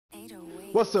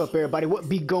What's up, everybody? What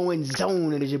be going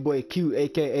zone? It is your boy Q,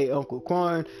 aka Uncle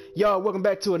Quan. Y'all, welcome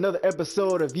back to another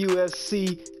episode of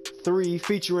UFC 3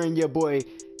 featuring your boy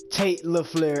Tate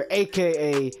Leflare,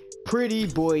 aka Pretty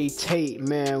Boy Tate.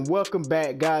 Man, welcome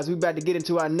back, guys. We about to get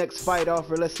into our next fight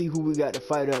offer. Let's see who we got to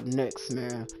fight up next,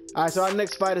 man. All right, so our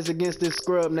next fight is against this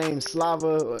scrub named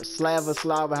Slava,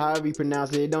 however you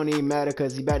pronounce it. It don't even matter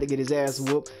because he about to get his ass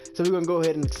whooped. So we're gonna go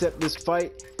ahead and accept this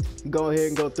fight. Go ahead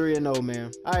and go 3-0,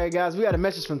 man. Alright, guys, we got a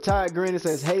message from Ty Green. It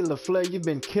says, "Hey Leflare, you've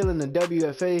been killing the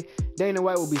WFA. Dana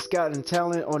White will be scouting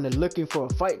talent on the Looking for a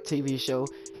Fight TV show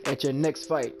at your next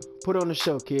fight. Put on the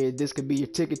show, kid. This could be your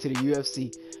ticket to the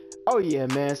UFC." Oh yeah,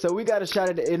 man. So we got a shot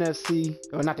at the NFC,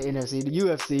 or not the NFC, the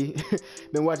UFC.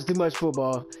 Been watching too much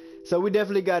football. So we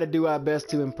definitely got to do our best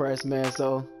to impress, man.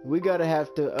 So we gotta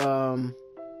have to,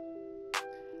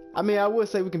 I mean, I would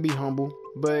say we can be humble,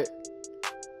 but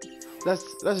let's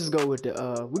just go with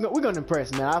the we're gonna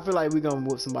impress, man. I feel like we're gonna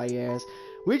whoop somebody's ass.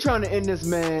 We're trying to end this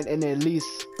man in at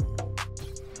least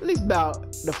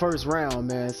about the first round,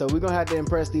 man. So we're gonna have to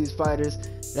impress these fighters.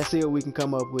 Let's see what we can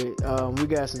come up with. We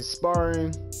got some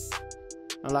sparring,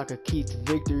 unlock a key to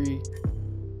victory,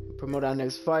 promote our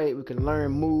next fight. We can learn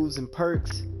moves and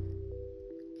perks.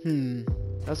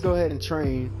 Let's go ahead and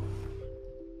train.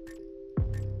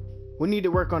 We need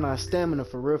to work on our stamina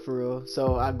for real.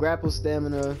 So our grapple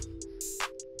stamina,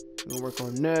 we'll work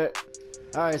on that.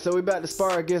 Alright, so we about to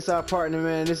spar against our partner,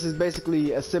 man. This is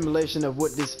basically a simulation of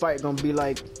what this fight gonna be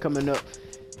like coming up.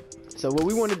 So what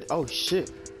we wanted, oh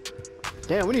shit.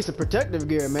 Damn, we need some protective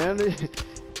gear, man.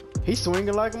 He's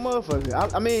swinging like a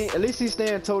motherfucker. I mean, at least he's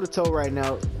staying toe to toe right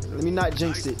now. Let me not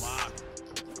jinx it.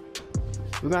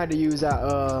 We're gonna have to use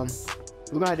our,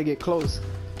 we're gonna have to get close.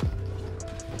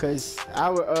 Cause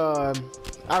our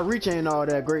reach ain't all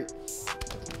that great.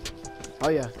 Oh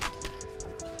yeah.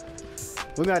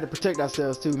 We're gonna have to protect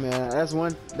ourselves too, man. That's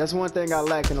one thing I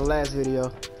lacked in the last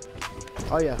video.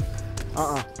 Oh yeah.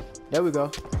 There we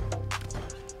go.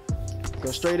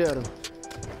 Go straight at him.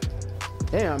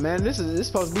 Damn, man, this is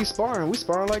supposed to be sparring. We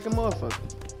sparring like a motherfucker.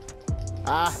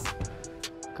 Ah.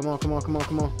 Come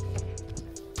on.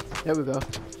 There we go.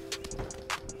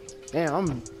 Damn,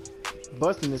 I'm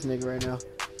busting this nigga right now.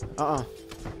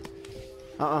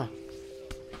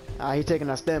 He taking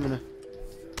our stamina.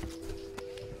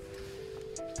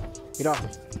 Get off me.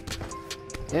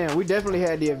 Damn, we definitely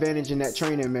had the advantage in that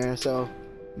training, man. So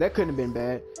that couldn't have been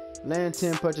bad. Land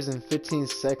 10 punches in 15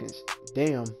 seconds.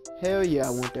 Damn. Hell yeah,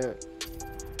 I want that.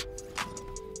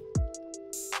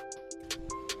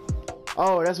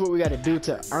 Oh, that's what we got to do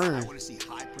to earn. I want to see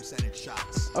high percentage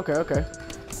shots. Okay.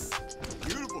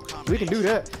 We can do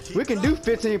that. We can do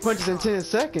 15 punches in 10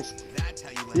 seconds. That's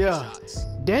how you land shots.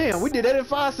 Damn, we did that in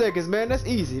 5 seconds, man. That's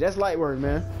easy. That's light work,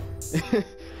 man.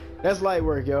 That's light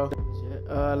work, yo.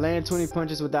 Land 20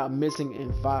 punches without missing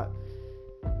in 5.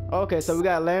 Okay, so we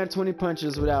got land 20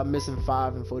 punches without missing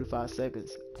 5 in 45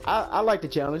 seconds. I like the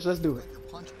challenge. Let's do it.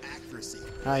 All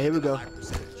right, here we go.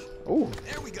 Ooh.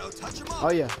 There we go. Touch him up.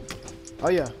 Oh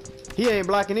yeah. He ain't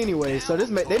blocking anyway, so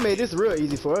they made this real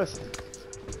easy for us.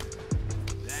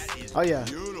 Oh yeah.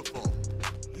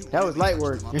 That was light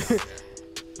work.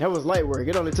 That was light work.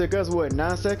 It only took us what,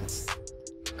 9 seconds?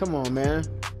 Come on, man.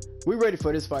 We ready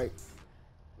for this fight.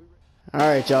 All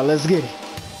right, y'all, let's get it.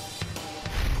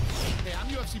 Hey, I'm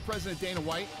UFC President Dana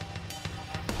White,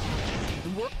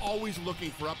 and we're always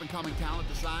looking for up-and-coming talent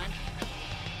to sign.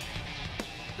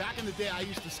 Back in the day, I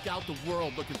used to scout the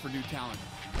world looking for new talent,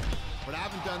 but I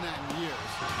haven't done that in years.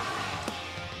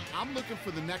 I'm looking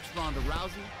for the next Ronda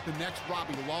Rousey, the next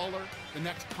Robbie Lawler, the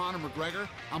next Conor McGregor.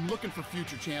 I'm looking for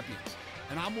future champions,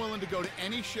 and I'm willing to go to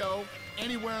any show,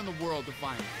 anywhere in the world to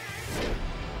find them.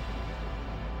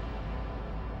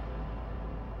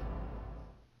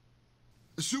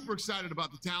 Super excited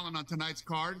about the talent on tonight's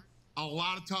card. A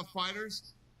lot of tough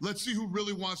fighters. Let's see who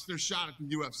really wants their shot at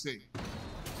the UFC.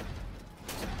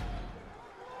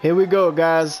 Here we go,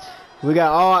 guys. We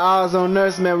got all eyes on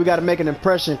us, man. We got to make an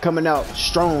impression coming out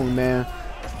strong, man.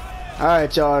 All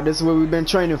right, y'all. This is what we've been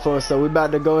training for. So we're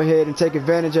about to go ahead and take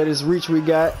advantage of this reach we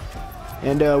got.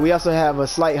 And we also have a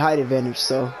slight height advantage.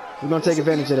 So we're going to take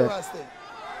advantage of that.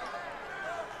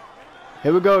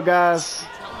 Here we go, guys.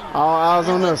 All eyes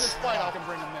on us.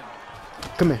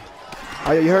 Come here.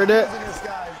 Oh, yeah, you heard that?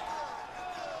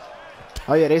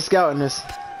 Oh, yeah, they scouting us.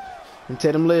 And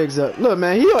tear them legs up. Look,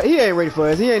 man, he ain't ready for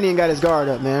us. He ain't even got his guard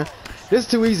up, man. This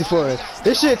is too easy for us.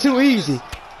 This shit too easy.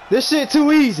 This shit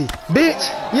too easy. Bitch.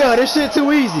 Yeah, this shit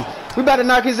too easy. We about to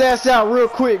knock his ass out real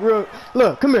quick.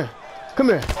 Look, come here. Come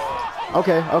here.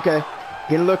 Okay.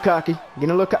 Getting a little cocky.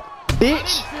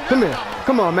 Bitch. Come here.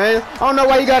 Come on, man. I don't know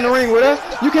why you got in the ring with us.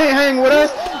 You can't hang with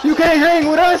us. You can't hang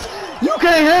with us. You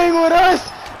can't hang with us.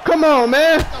 Come on,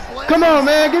 man. Come on,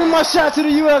 man. Give me my shot to the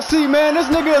UFC, man. This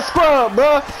nigga a scrub,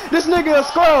 bro. This nigga a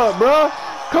scrub, bro.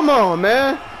 Come on,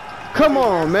 man. Come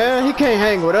on, man. He can't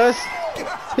hang with us.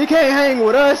 He can't hang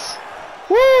with us.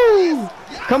 Woo!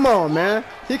 Come on, man.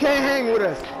 He can't hang with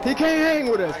us. He can't hang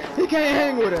with us. He can't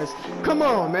hang with us. Come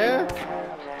on, man.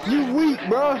 You weak,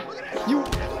 bro. You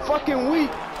fucking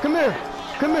weak. Come here.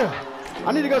 Come here.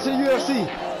 I need to go to the UFC.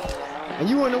 And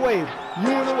you in the way.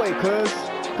 You in the way, cuz.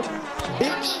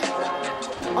 Bitch.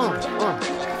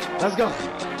 Let's go.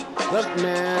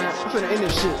 Man. I'm finna end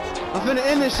this shit. I'm finna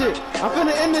end this shit. I'm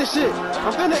finna end this shit.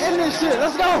 I'm finna end this shit.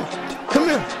 Let's go. Come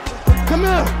here. Come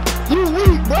here. You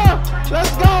weak, bro.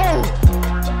 Let's go.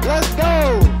 Let's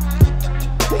go.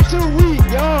 He too weak,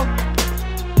 y'all.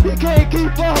 He can't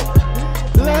keep up.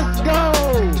 Let's go.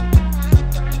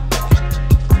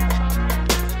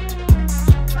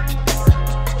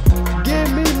 Give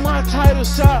me my title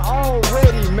shot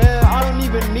already, man. I don't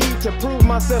even need to prove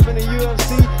myself in the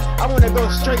UFC. I want to go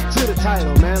straight to the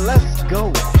title, man. Let's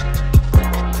go.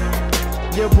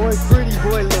 Your boy, pretty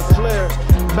boy Leflare,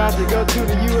 about to go to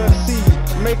the UFC,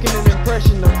 making an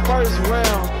impression the first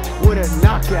round with a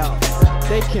knockout.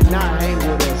 They cannot hang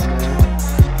with us, man.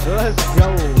 Let's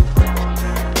go.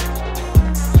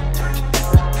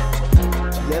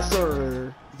 Yes,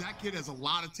 sir. That kid has a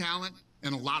lot of talent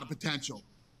and a lot of potential.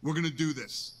 We're going to do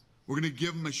this. We're going to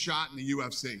give him a shot in the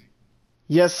UFC.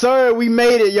 Yes, sir. We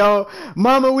made it, y'all.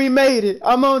 Mama, we made it.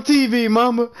 I'm on TV,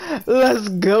 mama. Let's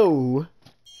go.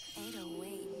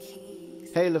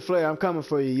 Hey, Leflare, I'm coming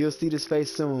for you. You'll see this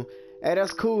face soon. Hey,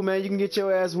 that's cool, man. You can get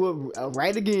your ass whooped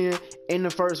right again in the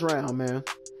first round, man.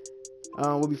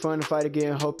 Will be fun to fight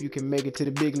again. Hope you can make it to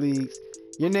the big leagues.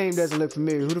 Your name doesn't look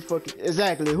familiar. Who the fuck?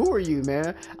 Exactly. Who are you,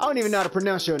 man? I don't even know how to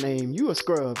pronounce your name. You a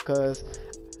scrub, cuz.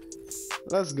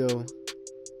 Let's go.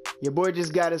 Your boy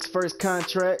just got his first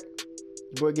contract.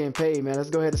 Your boy getting paid, man.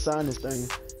 Let's go ahead and sign this thing.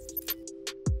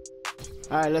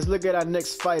 Alright, let's look at our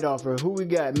next fight offer. Who we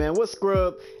got, man? What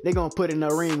scrub they gonna put in the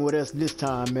ring with us this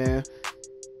time, man?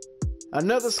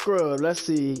 Another scrub. Let's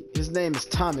see. His name is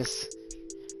Thomas.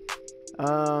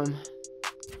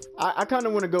 I kind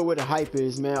of want to go where the hype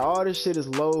is, man. All this shit is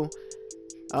low.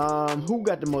 Who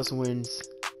got the most wins?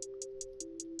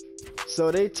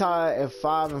 So they tied at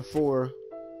 5-4.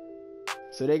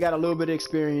 So they got a little bit of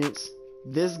experience.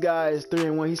 This guy is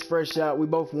 3-1. He's fresh out. We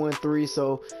both won 3,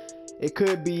 so it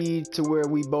could be to where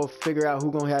we both figure out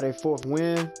who gonna have their 4th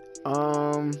win.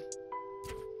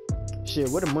 Shit,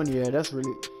 where the money at? That's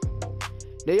really.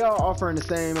 They all offering the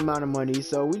same amount of money,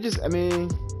 so we just. I mean,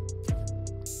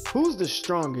 who's the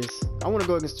strongest? I want to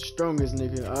go against the strongest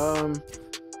nigga.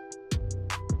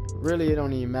 Really, it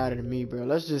don't even matter to me, bro.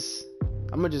 Let's just.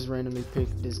 I'm gonna just randomly pick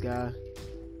this guy.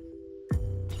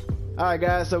 Alright,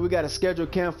 guys, so we got a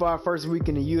scheduled camp for our first week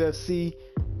in the UFC.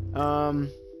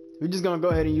 We're just gonna go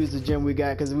ahead and use the gym we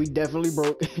got because we definitely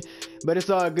broke. But it's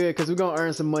all good because we're gonna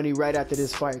earn some money right after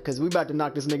this fight because we about to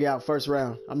knock this nigga out first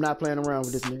round. I'm not playing around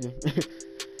with this nigga.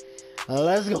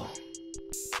 Let's go.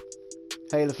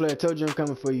 Hey, Leflare, told you I'm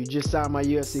coming for you. Just signed my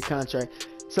UFC contract.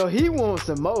 So he wants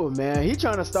some more, man. He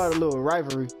trying to start a little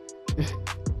rivalry.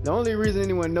 The only reason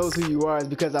anyone knows who you are is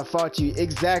because I fought you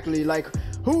exactly. Like,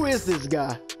 who is this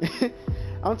guy?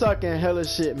 I'm talking hella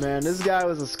shit, man. This guy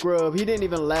was a scrub. He didn't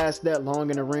even last that long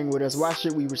in the ring with us. Why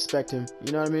should we respect him?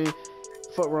 You know what I mean?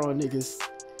 Fuck wrong niggas.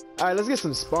 Alright, let's get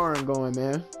some sparring going,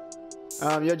 man.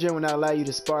 Your gym will not allow you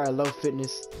to spar at low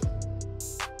fitness.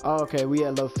 Oh, okay, we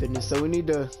at low fitness. So we need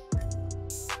to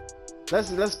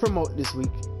let's promote this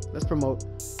week. Let's promote.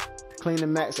 Clean the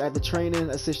mats at the training.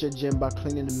 Assist your gym by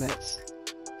cleaning the mats.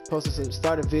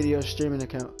 Start a video streaming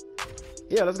account.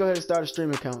 Yeah, let's go ahead and start a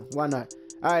streaming account. Why not?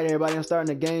 Alright, everybody, I'm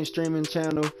starting a game streaming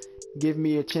channel. Give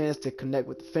me a chance to connect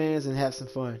with the fans and have some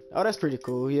fun. Oh, that's pretty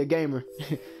cool. He a gamer.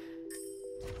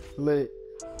 Lit.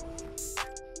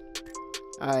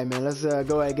 Alright, man, let's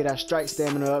go ahead and get our strike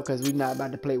stamina up because we're not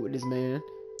about to play with this man.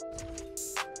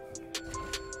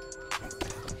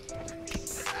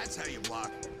 That's how you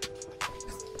block.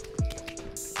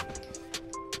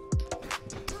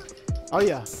 Oh,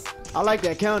 yeah. I like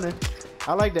that counter.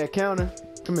 I like that counter.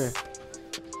 Come here.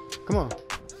 Come on.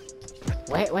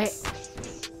 Wait.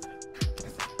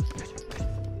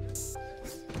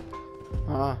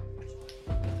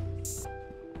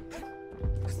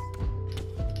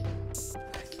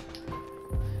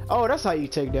 Oh, that's how you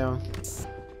take down.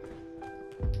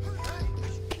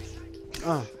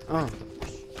 Come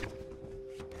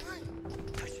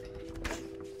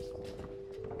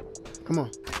on.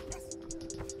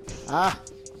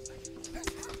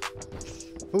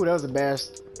 Ooh, that was a bash.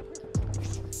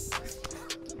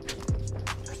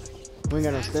 We ain't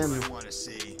got no stamina.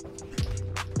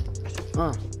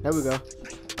 There we go.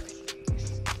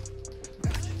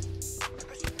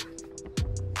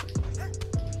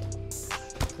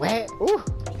 What? Ooh.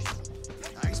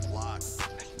 Nice block.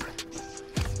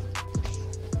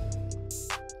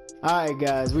 Alright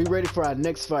guys, we ready for our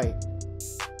next fight.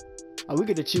 Oh, we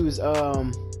get to choose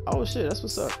oh shit, that's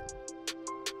what's up.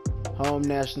 Home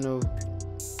national.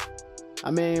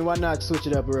 I mean, why not switch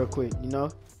it up real quick, you know?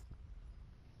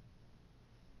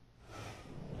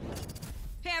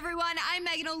 Hey everyone, I'm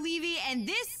Megan O'Leary, and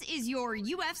this is your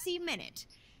UFC Minute.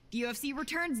 The UFC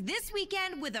returns this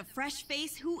weekend with a fresh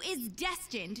face who is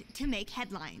destined to make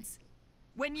headlines.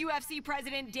 When UFC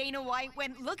President Dana White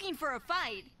went looking for a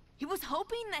fight, he was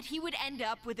hoping that he would end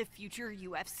up with a future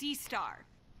UFC star.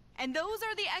 And those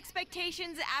are the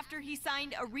expectations after he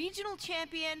signed a regional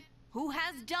champion who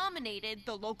has dominated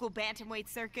the local bantamweight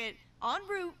circuit en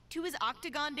route to his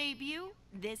octagon debut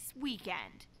this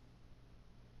weekend.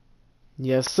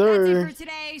 Yes, sir. That's it for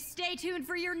today. Stay tuned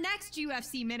for your next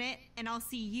UFC Minute, and I'll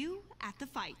see you at the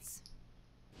fights.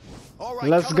 All right,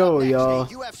 let's go, y'all.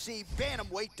 UFC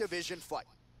bantamweight division fight.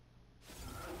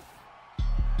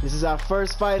 This is our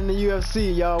first fight in the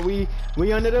UFC, y'all. We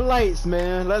under the lights,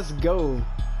 man. Let's go.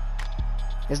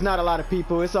 It's not a lot of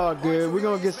people. It's all good. We're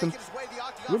gonna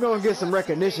get some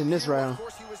recognition this round.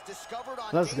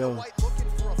 Let's go.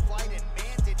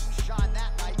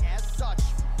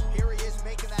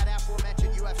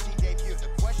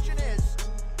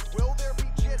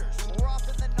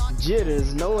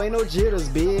 Jitters? No, ain't no jitters,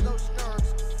 big.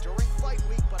 During fight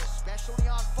week, but especially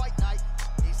on fight night,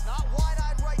 he's not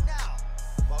wide-eyed right now.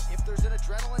 But if there's an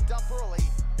adrenaline dump early,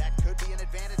 that could be an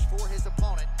advantage for his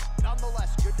opponent.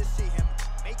 Nonetheless, good to see him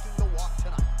making the walk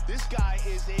tonight. This guy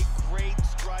is a great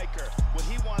striker. What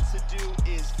he wants to do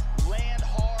is land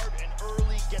hard and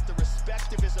early, get the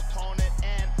respect of his opponent,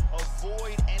 and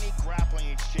avoid any grappling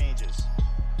exchanges.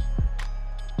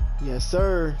 Yes,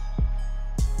 sir.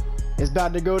 It's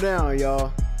about to go down,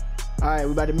 y'all. Alright,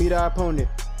 we about to meet our opponent.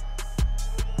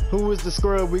 Who is the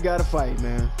scrub we gotta fight,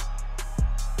 man?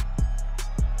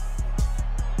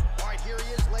 Alright, here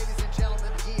he is, ladies and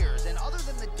gentlemen. Years, and other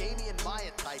than the Damian Maia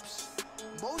types,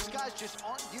 most guys just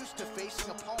aren't used to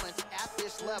facing opponents at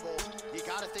this level. You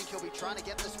gotta think he'll be trying to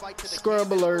get this fight to the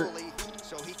scrub alert. Early,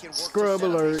 so he can work Scrub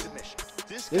alert.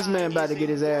 This man about to get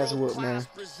his ass whooped, man.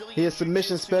 He is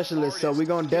submission specialist, so we're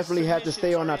gonna definitely have to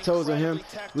stay on our toes on him.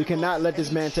 We cannot let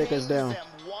this man take us down.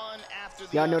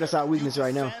 Y'all know that's our weakness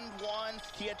right now.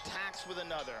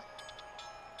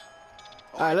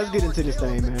 Alright, let's get into this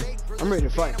thing, man. I'm ready to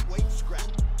fight. 4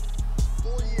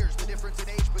 years, the difference in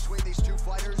age between these two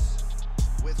fighters,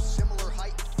 with similar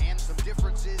height and some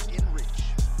differences in reach.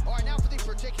 Alright, now for the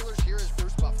particulars, here is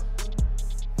Bruce Buffer.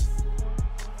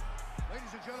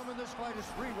 Ladies and gentlemen, this fight is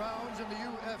 3 rounds in the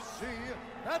UFC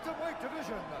bantamweight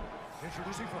division.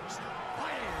 Introducing first,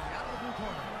 fighting out of the blue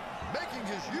corner, making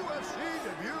his UFC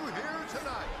debut here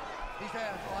tonight. He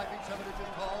stands 5 feet 7 inches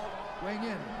tall, weighing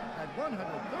in at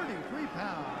 133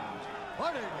 pounds.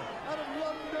 Fighting out of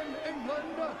London, England,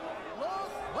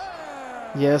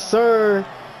 Leflare. Yes, sir.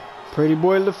 Pretty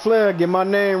boy Leflare, get my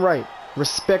name right.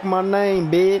 Respect my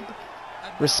name, big.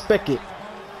 Respect it.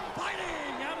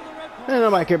 Ain't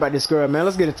nobody care about this scrub, man.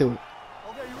 Let's get into it.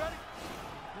 Okay, you ready?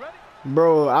 You ready?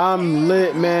 Bro, I'm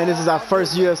lit, man. This is our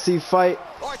first UFC fight.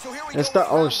 Let's start.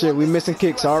 Oh shit, we missing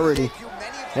kicks already.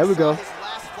 There we go.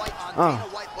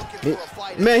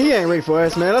 Man, he ain't ready for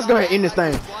us, man. Let's go ahead and end this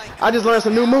thing. I just learned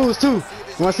some new moves too.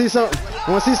 Wanna see something?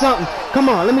 Wanna see something? Come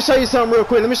on, let me show you something real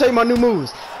quick. Let me show you my new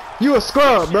moves. You a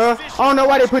scrub, bro. I don't know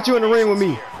why they put you in the ring with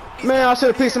me. Man, I should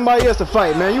have picked somebody else to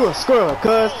fight, man. You a scrub,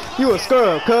 cuz. You a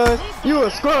scrub, cuz. You a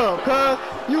scrub, cuz.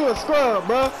 You a scrub,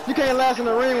 bro. You can't last in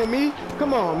the ring with me.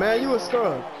 Come on, man. You a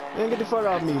scrub. Man, get the fuck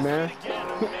off me, man.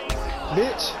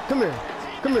 Bitch, come here.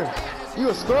 Come here. You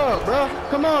a scrub, bro.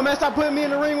 Come on, man. Stop putting me in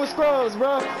the ring with scrubs,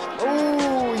 bro.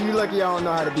 Ooh, you lucky I don't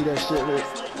know how to do that shit, man.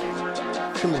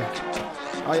 Come here.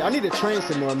 Oh, yeah, I need to train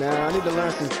some more, man. I need to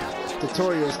learn some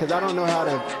tutorials, because I don't know how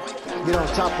to get on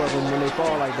top of them when they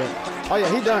fall like that. Oh yeah,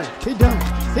 he done. He done.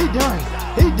 He done.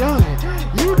 He done.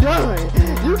 You done.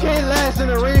 You can't last in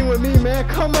the ring with me, man.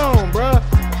 Come on, bro.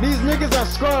 These niggas are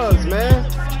scrubs, man.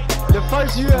 The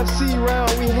first UFC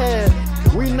round we had,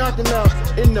 we knocked him out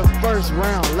in the first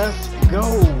round. Let's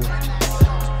go.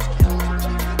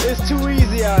 It's too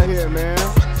easy out here, man.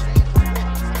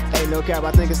 Hey, no cap.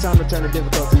 I think it's time to turn the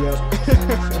difficulty up.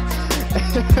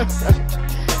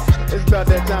 It's about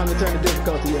that time to turn the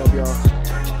difficulty up, y'all.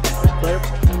 But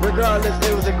regardless,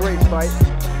 it was a great fight.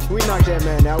 We knocked that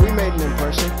man out. We made an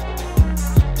impression.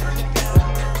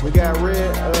 We got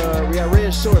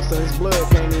red shorts, so his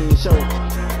blood can't even show.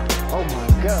 Oh my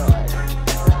God.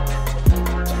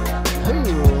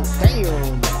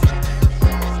 Damn.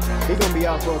 He gonna be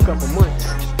out for a couple months.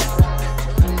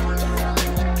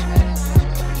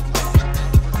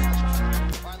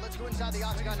 Alright, let's go inside the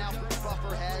octagon now. Bruce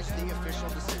Buffer has the official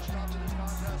decision.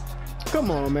 Come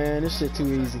on, man. This shit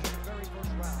too easy.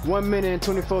 1 minute and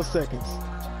 24 seconds.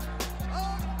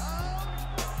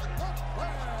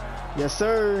 Yes,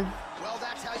 sir. Well,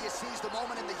 that's how you seize the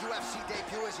moment in the UFC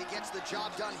debut as he gets the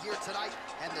job done here tonight.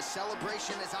 And the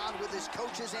celebration is on with his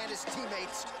coaches and his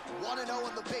teammates. 1-0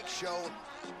 in the big show.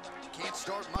 Can't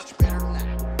start much better than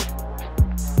that.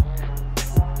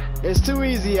 It's too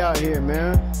easy out here,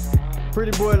 man.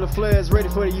 Pretty Boy Leflare is ready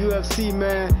for the UFC,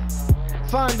 man.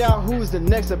 Find out who's the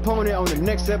next opponent on the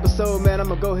next episode, man. I'm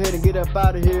gonna go ahead and get up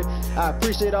out of here. I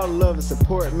appreciate all the love and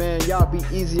support, man. Y'all be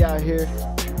easy out here.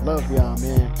 Love y'all,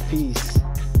 man. Peace.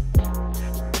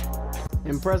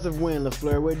 Impressive win,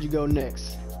 Leflare. Where'd you go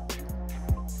next?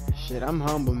 Shit, I'm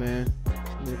humble, man.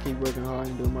 I'm gonna keep working hard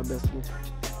and doing my best.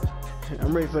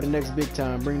 I'm ready for the next big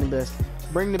time. Bring the best.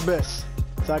 Bring the best.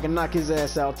 So I can knock his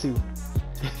ass out too.